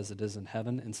earth as it is in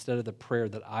heaven, instead of the prayer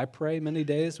that I pray many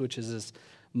days, which is this,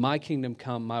 my kingdom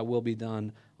come, my will be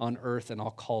done on earth, and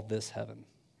I'll call this heaven.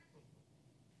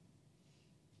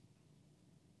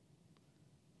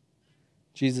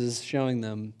 Jesus is showing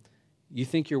them, you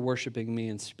think you're worshiping me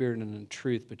in spirit and in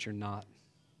truth, but you're not.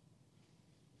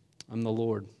 I'm the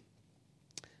Lord.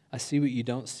 I see what you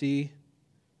don't see,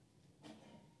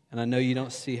 and I know you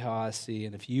don't see how I see.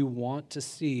 And if you want to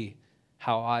see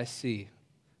how I see,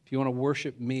 if you want to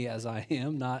worship me as I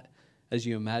am, not as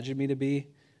you imagine me to be,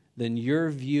 then your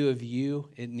view of you,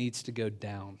 it needs to go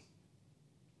down.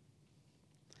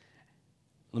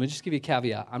 Let me just give you a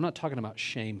caveat. I'm not talking about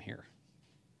shame here.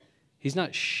 He's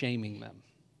not shaming them.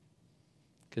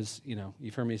 Because,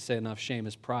 you've heard me say enough, shame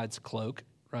is pride's cloak,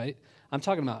 right? I'm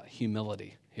talking about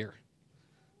humility here.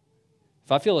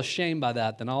 If I feel ashamed by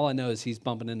that, then all I know is he's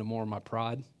bumping into more of my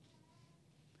pride.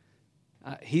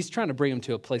 He's trying to bring him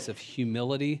to a place of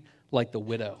humility like the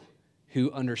widow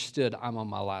who understood I'm on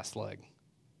my last leg.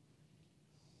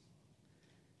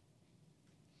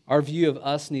 Our view of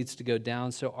us needs to go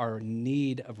down so our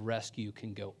need of rescue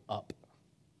can go up.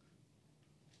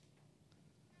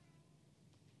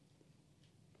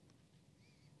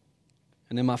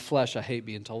 And in my flesh, I hate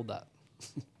being told that.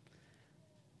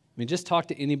 Just talk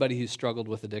to anybody who's struggled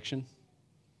with addiction.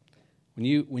 When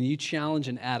you challenge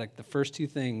an addict, the first two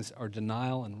things are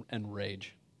denial and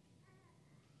rage.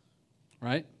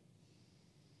 Right?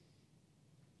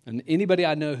 And anybody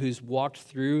I know who's walked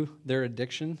through their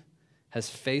addiction has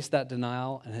faced that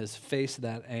denial and has faced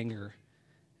that anger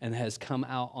and has come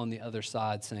out on the other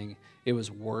side saying, it was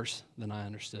worse than I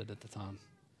understood at the time.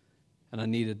 And I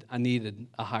needed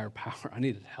a higher power. I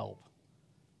needed help.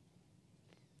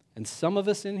 And some of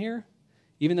us in here,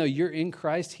 even though you're in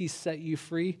Christ, He set you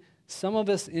free, some of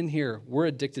us in here, we're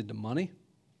addicted to money.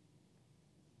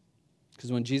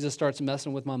 Because when Jesus starts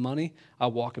messing with my money, I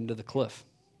walk him to the cliff.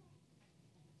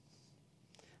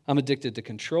 I'm addicted to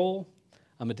control.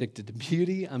 I'm addicted to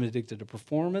beauty. I'm addicted to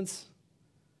performance.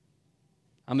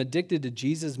 I'm addicted to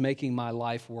Jesus making my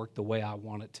life work the way I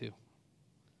want it to.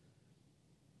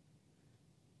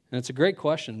 And it's a great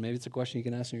question. Maybe it's a question you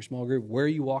can ask in your small group. Where are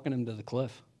you walking him to the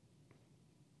cliff?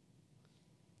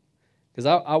 Because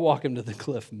I walk him to the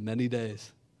cliff many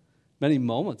days, many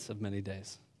moments of many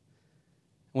days.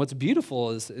 And what's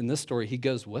beautiful is in this story, he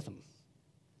goes with him,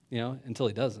 until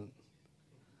he doesn't.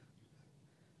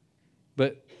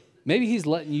 But maybe he's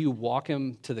letting you walk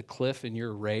him to the cliff in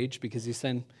your rage because he's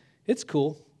saying, it's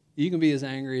cool. You can be as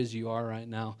angry as you are right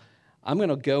now. I'm going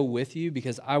to go with you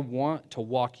because I want to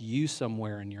walk you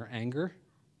somewhere in your anger.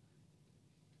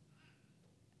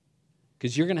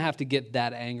 Because you're going to have to get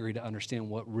that angry to understand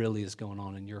what really is going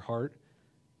on in your heart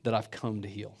that I've come to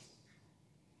heal.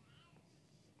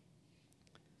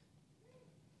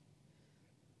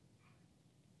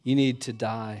 You need to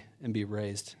die and be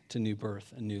raised to new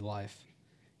birth and new life.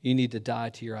 You need to die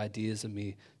to your ideas of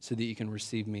me so that you can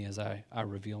receive me as I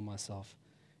reveal myself.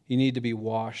 You need to be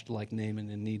washed like Naaman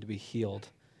and need to be healed.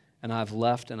 And I've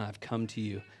left and I've come to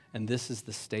you. And this is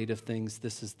the state of things.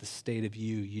 This is the state of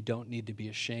you. You don't need to be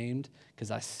ashamed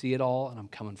because I see it all and I'm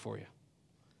coming for you.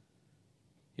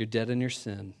 You're dead in your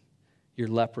sin. You're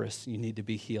leprous. You need to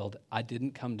be healed. I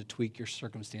didn't come to tweak your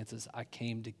circumstances. I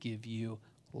came to give you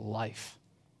life.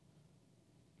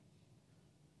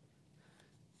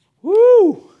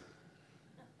 Woo!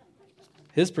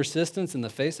 His persistence in the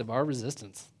face of our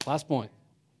resistance. Last point.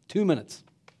 2 minutes.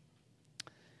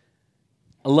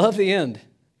 I love the end.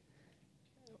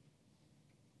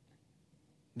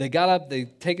 They got up, they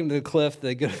take him to the cliff,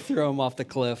 they go to throw him off the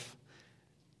cliff.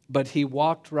 But he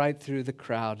walked right through the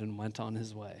crowd and went on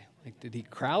his way. Like, did he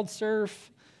crowd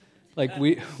surf? Like,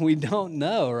 we don't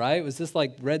know, right? Was this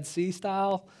like Red Sea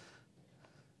style?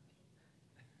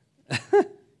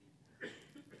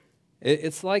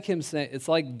 It's like him saying, it's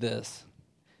like this.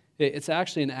 It's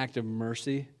actually an act of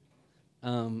mercy.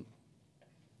 Because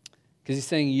he's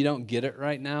saying you don't get it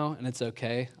right now, and it's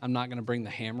okay. I'm not going to bring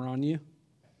the hammer on you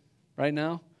right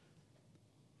now.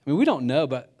 I mean, we don't know,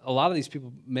 but a lot of these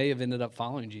people may have ended up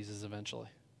following Jesus eventually.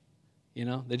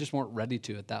 They just weren't ready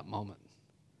to at that moment.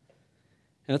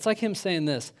 And it's like him saying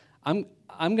this, I'm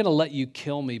going to let you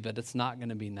kill me, but it's not going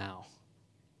to be now.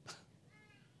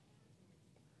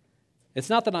 It's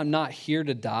not that I'm not here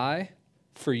to die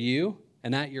for you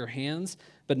and at your hands,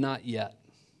 but not yet.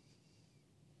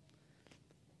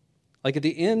 Like at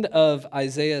the end of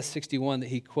Isaiah 61 that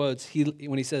he quotes,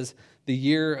 when he says, the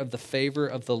year of the favor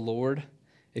of the Lord,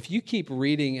 if you keep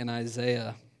reading in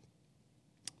Isaiah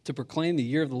to proclaim the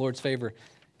year of the Lord's favor,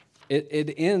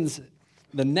 it ends,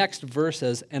 the next verse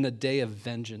says, and a day of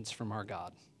vengeance from our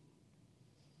God.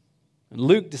 And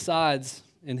Luke decides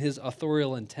in his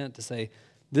authorial intent to say,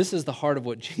 this is the heart of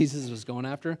what Jesus was going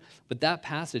after, but that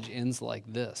passage ends like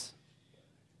this.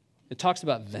 It talks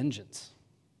about vengeance.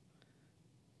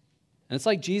 And it's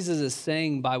like Jesus is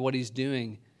saying by what he's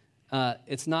doing,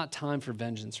 it's not time for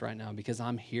vengeance right now because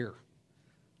I'm here.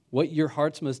 What your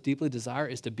hearts most deeply desire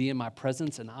is to be in my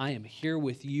presence, and I am here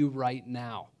with you right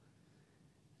now.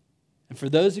 And for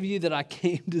those of you that I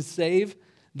came to save,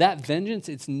 that vengeance,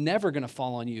 it's never going to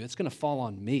fall on you. It's going to fall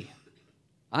on me.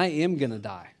 I am going to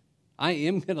die. I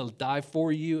am going to die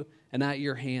for you and at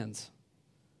your hands.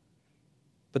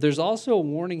 But there's also a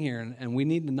warning here, and we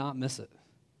need to not miss it.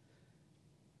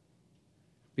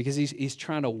 Because he's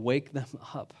trying to wake them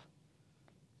up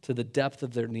to the depth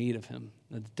of their need of him,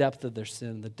 the depth of their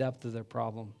sin, the depth of their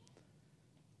problem.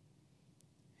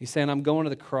 He's saying, I'm going to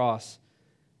the cross,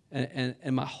 and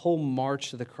my whole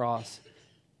march to the cross,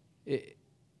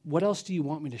 what else do you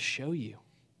want me to show you?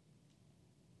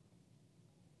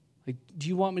 Like, do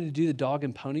you want me to do the dog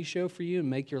and pony show for you and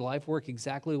make your life work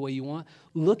exactly the way you want?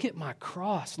 Look at my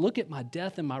cross. Look at my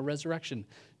death and my resurrection.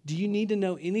 Do you need to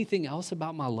know anything else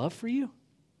about my love for you?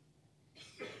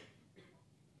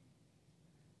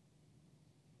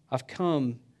 I've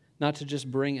come not to just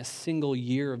bring a single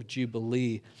year of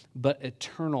Jubilee, but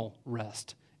eternal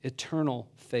rest, eternal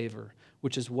favor,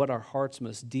 which is what our hearts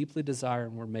most deeply desire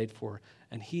and were made for.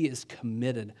 And he is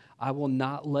committed. I will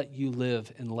not let you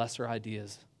live in lesser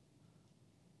ideas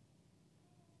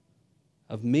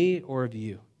of me or of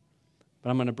you. But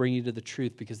I'm going to bring you to the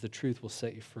truth because the truth will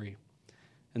set you free.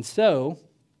 And so,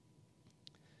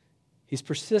 he's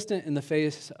persistent in the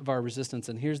face of our resistance.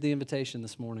 And here's the invitation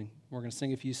this morning. We're going to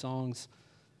sing a few songs,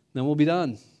 then we'll be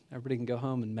done. Everybody can go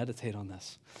home and meditate on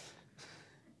this.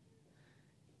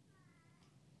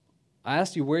 I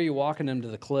asked you, where are you walking them to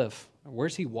the cliff?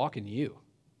 Where's he walking you?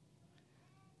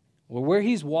 Well, where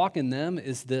he's walking them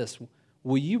is this.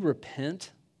 Will you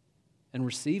repent and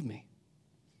receive me?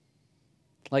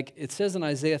 Like it says in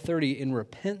Isaiah 30, in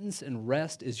repentance and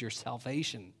rest is your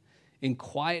salvation. In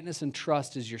quietness and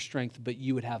trust is your strength, but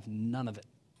you would have none of it.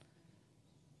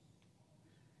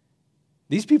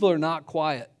 These people are not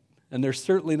quiet, and they're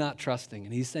certainly not trusting.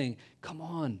 And he's saying, come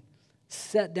on,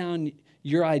 set down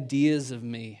your ideas of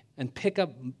me and pick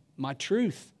up my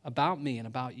truth about me and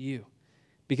about you.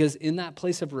 Because in that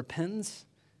place of repentance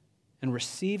and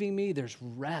receiving me, there's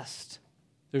rest.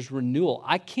 There's renewal.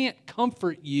 I can't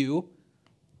comfort you,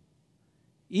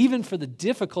 even for the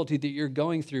difficulty that you're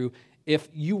going through, if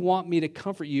you want me to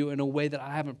comfort you in a way that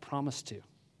I haven't promised to,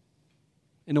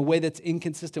 in a way that's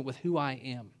inconsistent with who I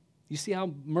am. You see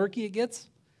how murky it gets?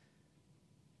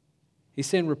 He's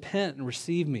saying, repent and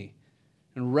receive me,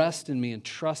 and rest in me and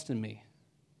trust in me.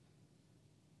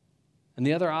 And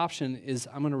the other option is,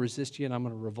 I'm going to resist you and I'm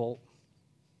going to revolt.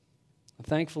 And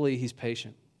thankfully, he's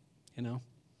patient, you know?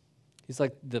 He's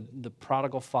like the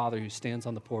prodigal father who stands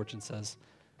on the porch and says,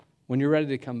 when you're ready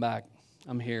to come back,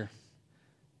 I'm here.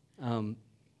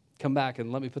 Come back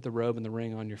and let me put the robe and the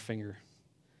ring on your finger.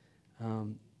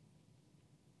 So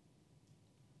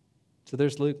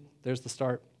there's Luke. There's the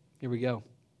start. Here we go.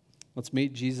 Let's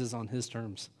meet Jesus on his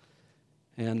terms.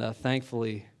 And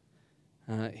thankfully,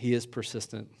 he is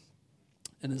persistent.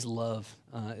 And his love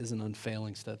is an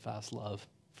unfailing, steadfast love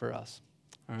for us.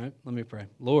 All right, let me pray.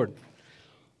 Lord,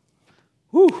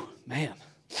 man,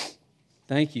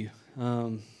 thank you.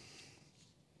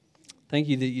 Thank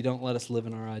you that you don't let us live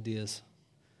in our ideas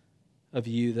of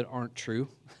you that aren't true.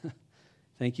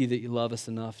 Thank you that you love us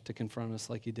enough to confront us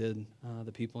like you did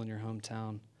the people in your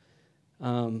hometown.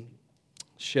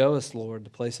 Show us, Lord, the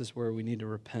places where we need to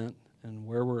repent and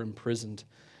where we're imprisoned,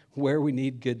 where we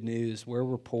need good news, where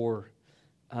we're poor,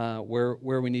 where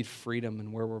we need freedom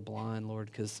and where we're blind, Lord,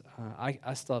 because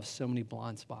I still have so many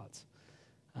blind spots.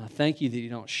 Thank you that you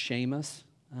don't shame us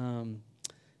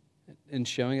in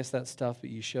showing us that stuff, but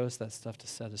you show us that stuff to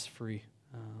set us free.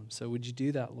 So would you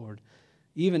do that, Lord?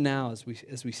 Even now, as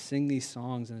we sing these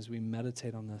songs and as we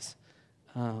meditate on this,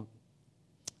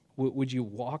 would you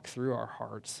walk through our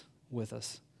hearts with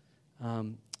us?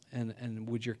 And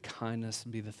would your kindness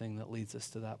be the thing that leads us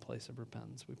to that place of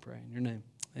repentance, we pray. In your name,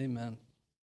 amen.